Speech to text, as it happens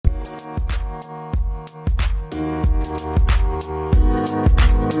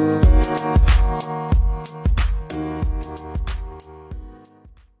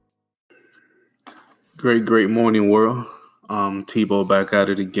Great morning, world. Tebow back at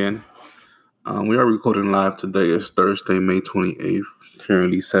it again. We are recording live today. It's Thursday, May 28th,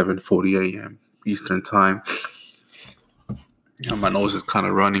 currently 7:40 a.m. Eastern Time. My nose is kind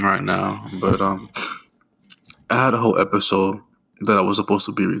of running right now, but I had a whole episode that I was supposed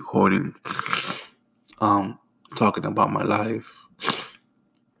to be recording, um, talking about my life,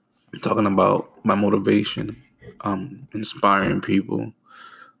 talking about my motivation, inspiring people,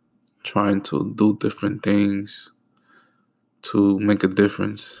 trying to do different things to make a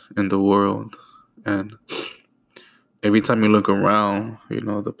difference in the world. And every time you look around,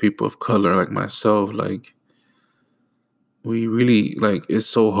 the people of color like myself, like we really it's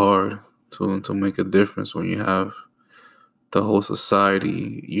so hard to make a difference when you have the whole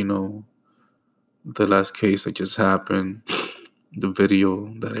society, the last case that just happened, the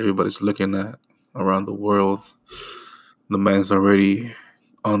video that everybody's looking at around the world. The man's already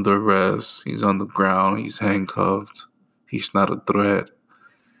under arrest. He's on the ground. He's handcuffed. He's not a threat.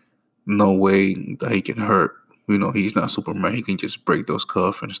 No way that he can hurt. He's not Superman. He can just break those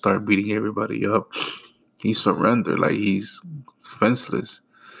cuffs and start beating everybody up. He surrendered, like he's fenceless.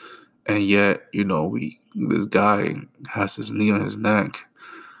 And yet, this guy has his knee on his neck,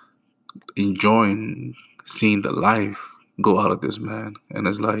 enjoying seeing the life go out of this man. And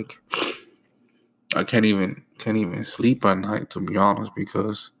it's like I can't even sleep at night, to be honest,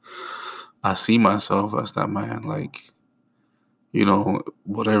 because I see myself as that man. Like,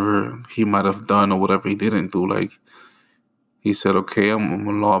 whatever he might have done or whatever he didn't do, like, he said, okay, I'm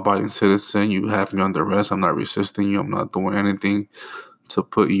a law-abiding citizen. You have me under arrest. I'm not resisting you. I'm not doing anything to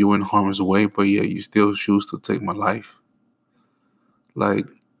put you in harm's way, but yet you still choose to take my life. Like,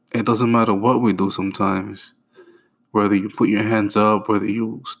 it doesn't matter what we do sometimes. Whether you put your hands up, whether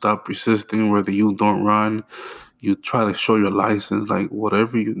you stop resisting, whether you don't run, you try to show your license, like,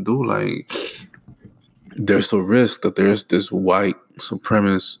 whatever you do, like, there's a risk that there's this white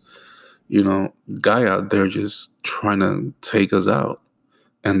supremacist, guy out there just trying to take us out.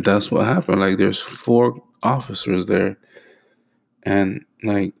 And that's what happened. Like, there's 4 officers there. And,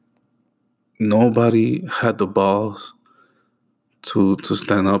 like, nobody had the balls to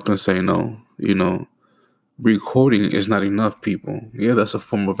stand up and say no. Recording is not enough, people. Yeah, that's a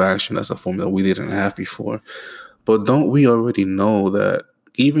form of action. That's a form that we didn't have before. But don't we already know that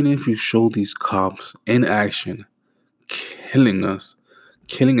even if you show these cops in action, killing us,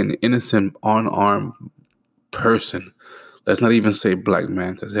 killing an innocent, unarmed person, let's not even say black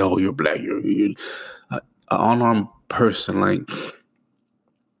man, because, oh, you're black, you're an unarmed person, like,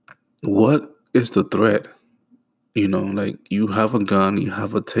 what is the threat? Like, you have a gun, you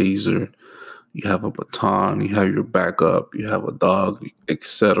have a taser, you have a baton, you have your backup, you have a dog,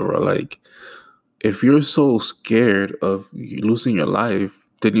 etc. Like, if you're so scared of losing your life,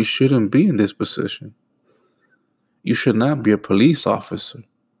 then you shouldn't be in this position. You should not be a police officer.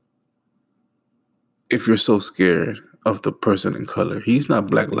 If you're so scared of the person in color, he's not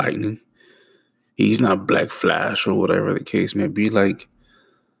Black Lightning. He's not Black Flash or whatever the case may be. Like,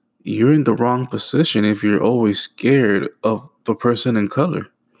 you're in the wrong position if you're always scared of the person in color.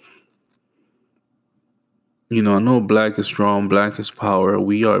 I know black is strong, black is power.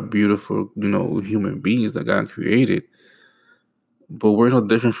 We are beautiful, human beings that God created. But we're no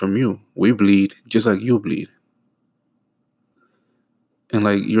different from you. We bleed just like you bleed. And,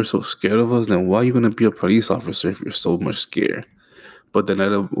 like, you're so scared of us, then why are you going to be a police officer if you're so much scared? But then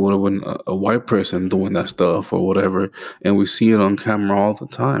when a white person doing that stuff or whatever, and we see it on camera all the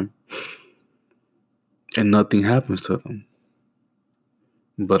time, and nothing happens to them.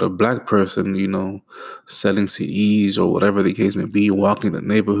 But a black person, selling CDs or whatever the case may be, walking the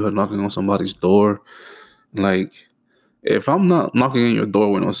neighborhood, knocking on somebody's door, like, if I'm not knocking on your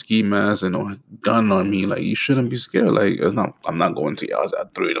door with no ski mask and no gun on me, like, you shouldn't be scared. Like, I'm not going to y'all's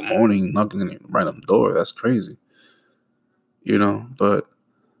at 3 a.m. knocking on your random door. That's crazy. But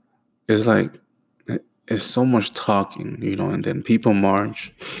it's like, it's so much talking, and then people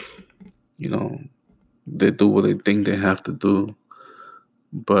march, they do what they think they have to do.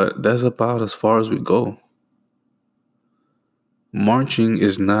 But that's about as far as we go. Marching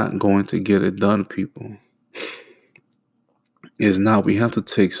is not going to get it done, people. It's not. We have to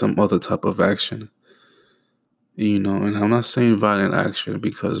take some other type of action. And I'm not saying violent action,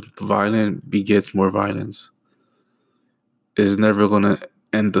 because violent begets more violence. It's never going to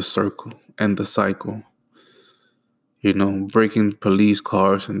end the cycle. Breaking police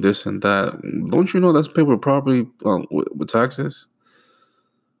cars and this and that. Don't you know that's paid with property with taxes?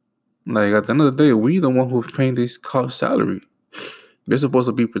 Like, at the end of the day, we the one who's paying these cops' salary. They're supposed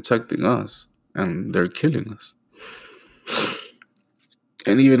to be protecting us, and they're killing us.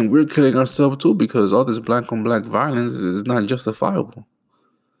 And even we're killing ourselves too, because all this black on black violence is not justifiable.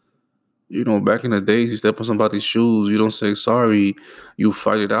 Back in the days, you step on somebody's shoes, you don't say sorry, you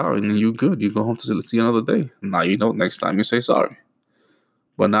fight it out, and then you good. You go home to see another day. Now next time you say sorry.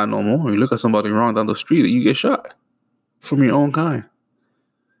 But not no more. You look at somebody wrong down the street, you get shot from your own kind.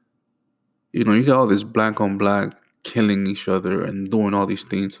 You got all this black on black killing each other and doing all these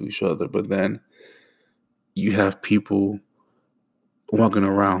things to each other, but then you have people walking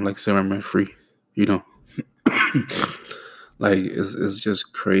around like Zimmerman free, you know. Like it's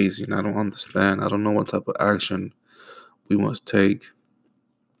just crazy, and I don't understand. I don't know what type of action we must take.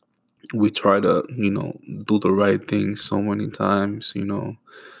 We try to, do the right thing so many times,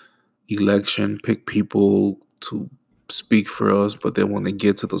 election, pick people to speak for us, but then when they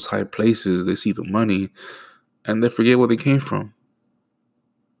get to those high places, they see the money and they forget where they came from.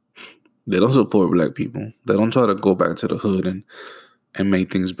 They don't support black people. They don't try to go back to the hood and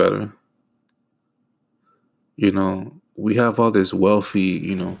make things better. We have all this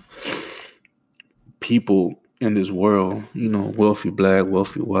wealthy, people in this world, wealthy black,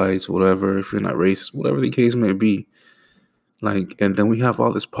 wealthy whites, whatever, if you're not racist, whatever the case may be. And then we have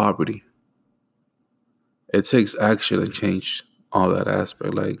all this poverty. It takes action to change all that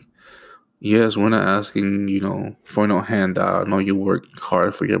aspect. Yes, we're not asking, for no handout. I know you work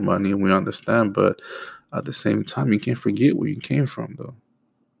hard for your money, and we understand, but at the same time, you can't forget where you came from, though.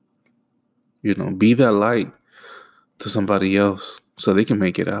 Be that light to somebody else so they can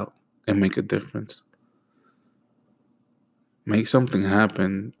make it out and make a difference. Make something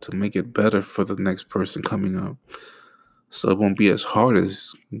happen to make it better for the next person coming up, so it won't be as hard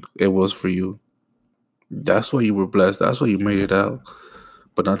as it was for you. That's why you were blessed. That's why you made it out.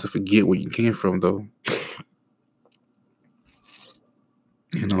 But not to forget where you came from, though.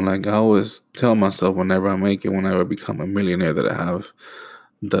 I always tell myself whenever I make it, whenever I become a millionaire, that I have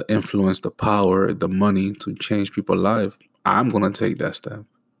the influence, the power, the money to change people's lives, I'm going to take that step.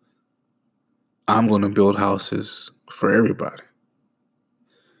 I'm going to build houses for everybody.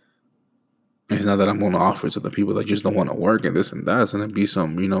 It's not that I'm going to offer to the people that just don't want to work and this and that. It's going to be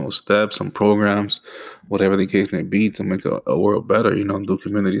some, steps, some programs, whatever the case may be, to make a world better, do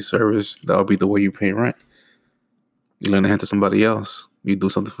community service. That'll be the way you pay rent. You lend a hand to somebody else. You do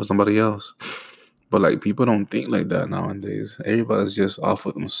something for somebody else. But people don't think like that nowadays. Everybody's just off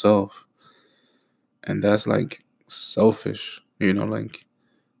with themselves. And that's selfish. The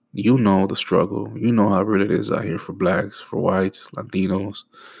struggle. You know how real it is out here for blacks, for whites, Latinos,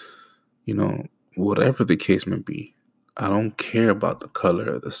 whatever the case may be. I don't care about the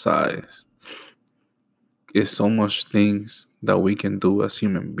color or the size. It's so much things that we can do as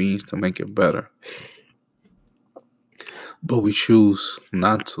human beings to make it better. But we choose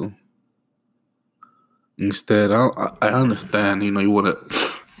not to. Instead, I understand, you want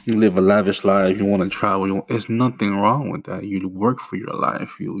to live a lavish life, you want to travel. There's nothing wrong with that. You work for your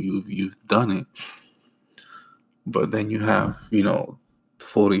life. You've done it. But then you have,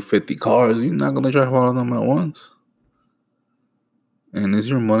 40, 50 cars. You're not going to drive all of them at once. And it's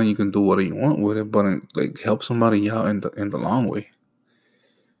your money. You can do whatever you want with it. But help somebody out in the long way.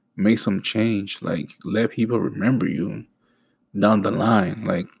 Make some change. Let people remember you down the line.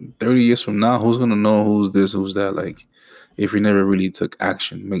 30 years from now, who's going to know who's this, who's that? If you never really took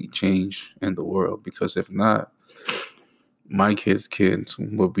action, make change in the world. Because if not, my kids'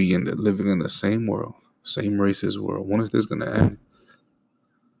 will be living in the same world, same racist world. When is this going to end?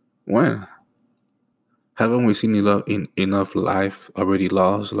 When? Haven't we seen enough life already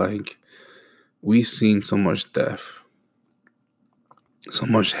lost? We've seen so much death, so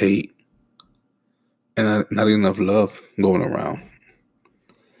much hate, and not enough love going around.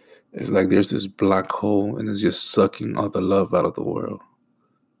 It's there's this black hole, and it's just sucking all the love out of the world.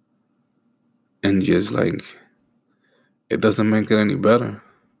 And just it doesn't make it any better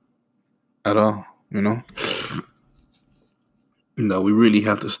at all, That we really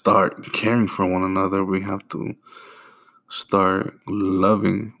have to start caring for one another. We have to start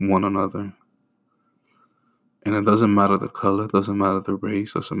loving one another. And it doesn't matter the color, doesn't matter the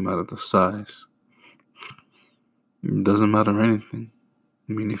race, doesn't matter the size. It doesn't matter anything.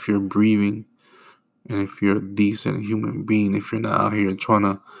 If you're breathing and if you're a decent human being, if you're not out here trying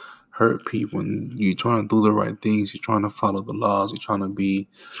to hurt people and you're trying to do the right things, you're trying to follow the laws, you're trying to be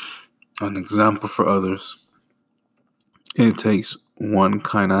an example for others, it takes one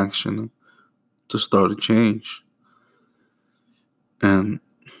kind action to start a change. And,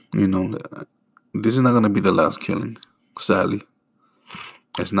 this is not going to be the last killing, sadly.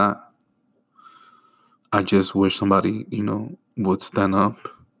 It's not. I just wish somebody, would stand up.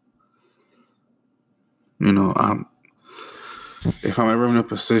 If I'm ever in a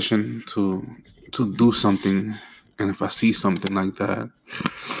position to do something, and if I see something like that,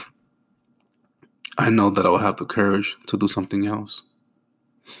 I know that I will have the courage to do something else.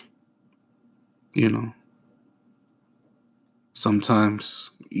 You know,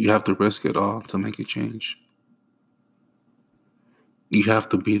 sometimes you have to risk it all to make a change. You have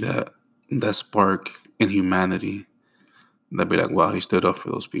to be that spark in humanity that be like, wow, he stood up for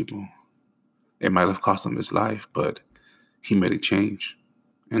those people. It might have cost him his life, but he made a change.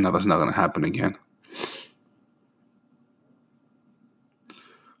 And now that's not gonna happen again.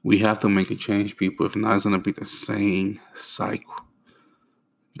 We have to make a change, people. If not, it's gonna be the same cycle.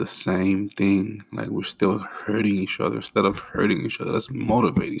 The same thing. Like we're still hurting each other. Instead of hurting each other, let's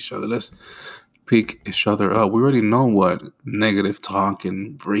motivate each other. Let's pick each other up. We already know what negative talk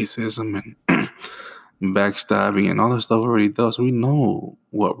and racism and backstabbing and all that stuff already does. We know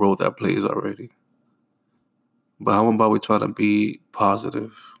what role that plays already. But how about we try to be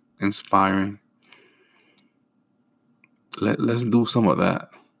positive, inspiring? Let's do some of that,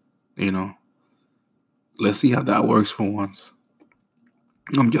 you know. Let's see how that works for once.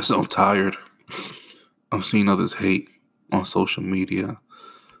 I'm just so tired of seeing others hate on social media,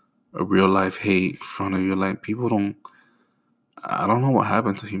 a real life hate in front of you. Like people don't I don't know what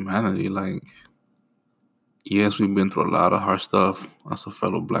happened to humanity. Like, yes, we've been through a lot of hard stuff as a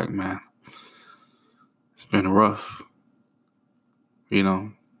fellow black man. It's been rough. You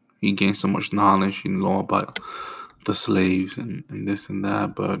know, he gained so much knowledge, you know, about the slaves and this and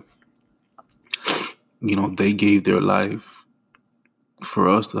that, but you know, they gave their life for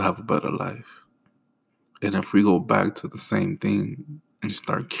us to have a better life. And if we go back to the same thing and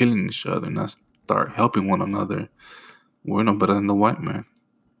start killing each other and not start helping one another, we're no better than the white man.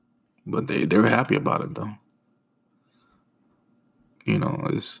 But they're happy about it though. You know,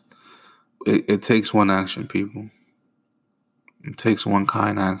 it takes one action, people. It takes one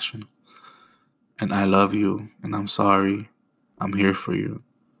kind action. And I love you and I'm sorry. I'm here for you.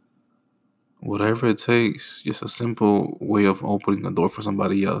 Whatever it takes, just a simple way of opening a door for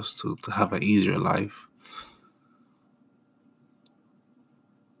somebody else to have an easier life.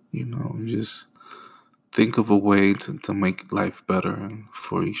 You know, just think of a way to make life better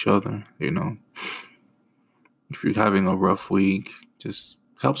for each other, you know. If you're having a rough week, just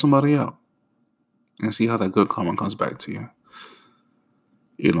help somebody out and see how that good karma comes back to you.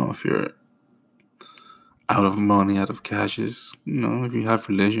 You know, if you're out of money, out of cashes, you know, if you have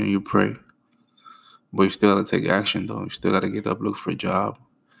religion, you pray. But you still gotta take action though. You still gotta get up, look for a job.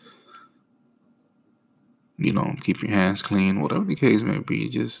 You know, keep your hands clean, whatever the case may be.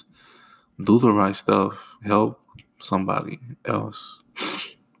 Just do the right stuff. Help somebody else.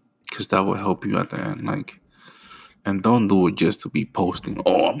 Because that will help you at the end. Like, and don't do it just to be posting,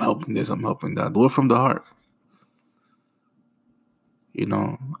 oh, I'm helping this, I'm helping that. Do it from the heart. You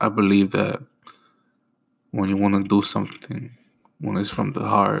know, I believe that when you want to do something, when it's from the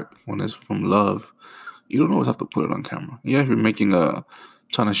heart, when it's from love, you don't always have to put it on camera. Yeah, if you're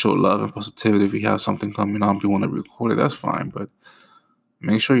trying to show love and positivity, if you have something coming up, you want to record it, that's fine. But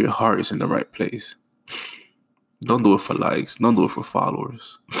make sure your heart is in the right place. Don't do it for likes. Don't do it for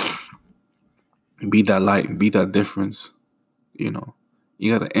followers. Be that light. Be that difference. You know,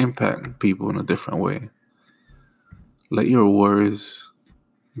 you got to impact people in a different way. Let your words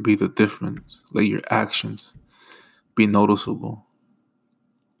be the difference. Let your actions be noticeable.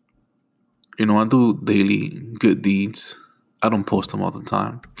 You know, I do daily good deeds. I don't post them all the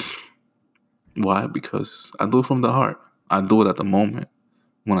time. Why? Because I do it from the heart. I do it at the moment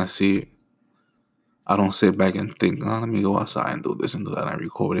when I see it. I don't sit back and think, oh, let me go outside and do this and do that and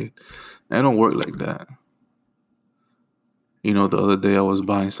record it. I don't work like that. You know, the other day I was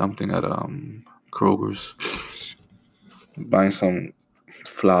buying something at Kroger's, buying some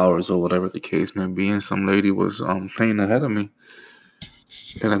flowers or whatever the case may be, and some lady was paying ahead of me,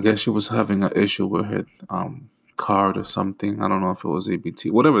 and I guess she was having an issue with her card or something. I don't know if it was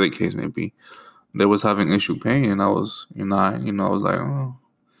EBT, whatever the case may be. They was having issue paying, and I was, I was like, oh,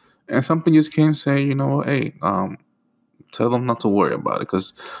 and something just came saying, hey, tell them not to worry about it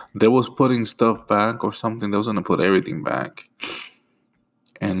because they was putting stuff back or something. They was gonna put everything back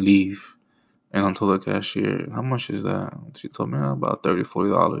and leave. And I told the cashier, how much is that? She told me about $30,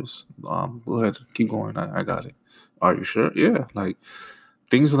 $40. Go ahead, keep going. I got it. Are you sure? Yeah. Like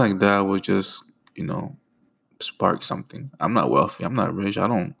things like that would just, spark something. I'm not wealthy. I'm not rich.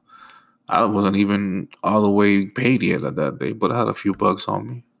 I wasn't even all the way paid yet at that day, but I had a few bucks on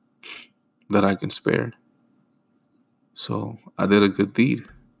me that I can spare. So I did a good deed.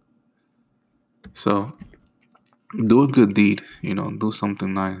 So do a good deed, do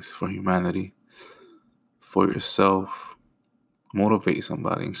something nice for humanity, for yourself, motivate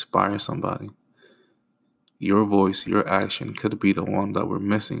somebody, inspire somebody. Your voice, your action could be the one that we're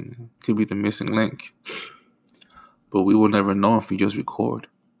missing, could be the missing link. But we will never know if we just record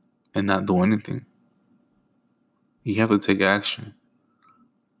and not do anything. You have to take action.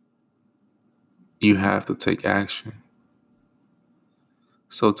 You have to take action.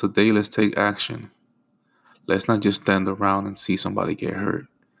 So today, let's take action. Let's not just stand around and see somebody get hurt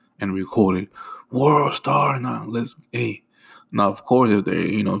and record it. World star now. Now of course if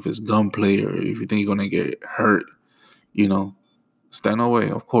if it's gunplay or if you think you're gonna get hurt, stand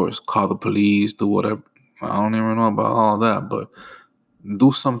away. Of course, call the police, do whatever. I don't even know about all that, but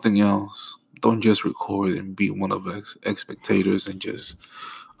do something else. Don't just record and be one of the spectators and just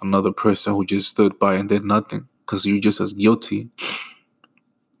another person who just stood by and did nothing because you're just as guilty.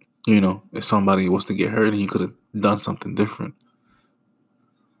 If somebody was to get hurt and you could have done something different.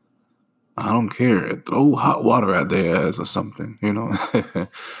 I don't care. Throw hot water at their ass or something,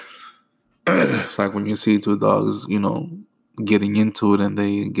 It's like when you see two dogs, getting into it and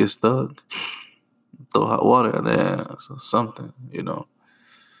they get stuck. Throw hot water at their ass or something,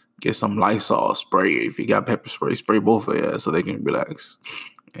 Get some Lysol spray. If you got pepper spray both of their ass so they can relax.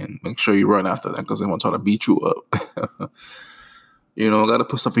 And make sure you run after that because they want to try to beat you up. Got to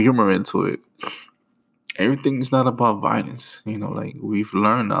put some humor into it. Everything's not about violence. We've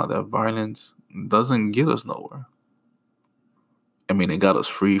learned now that violence doesn't get us nowhere. I mean, it got us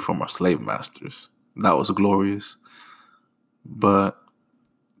free from our slave masters. That was glorious. But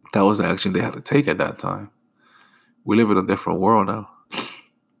that was the action they had to take at that time. We live in a different world now.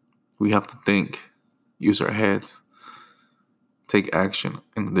 We have to think, use our heads, take action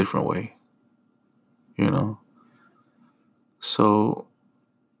in a different way. So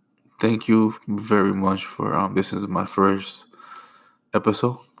thank you very much for this is my first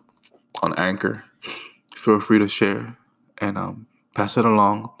episode on Anchor. Feel free to share and pass it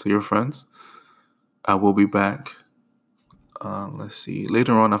along to your friends. I will be back. Let's see.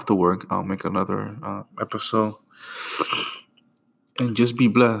 Later on after work, I'll make another episode. And just be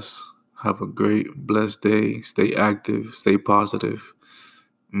blessed. Have a great, blessed day. Stay active. Stay positive.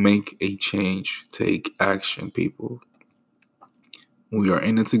 Make a change. Take action, people. We are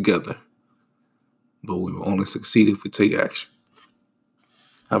in it together. But we will only succeed if we take action.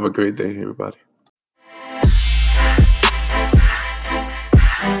 Have a great day, everybody.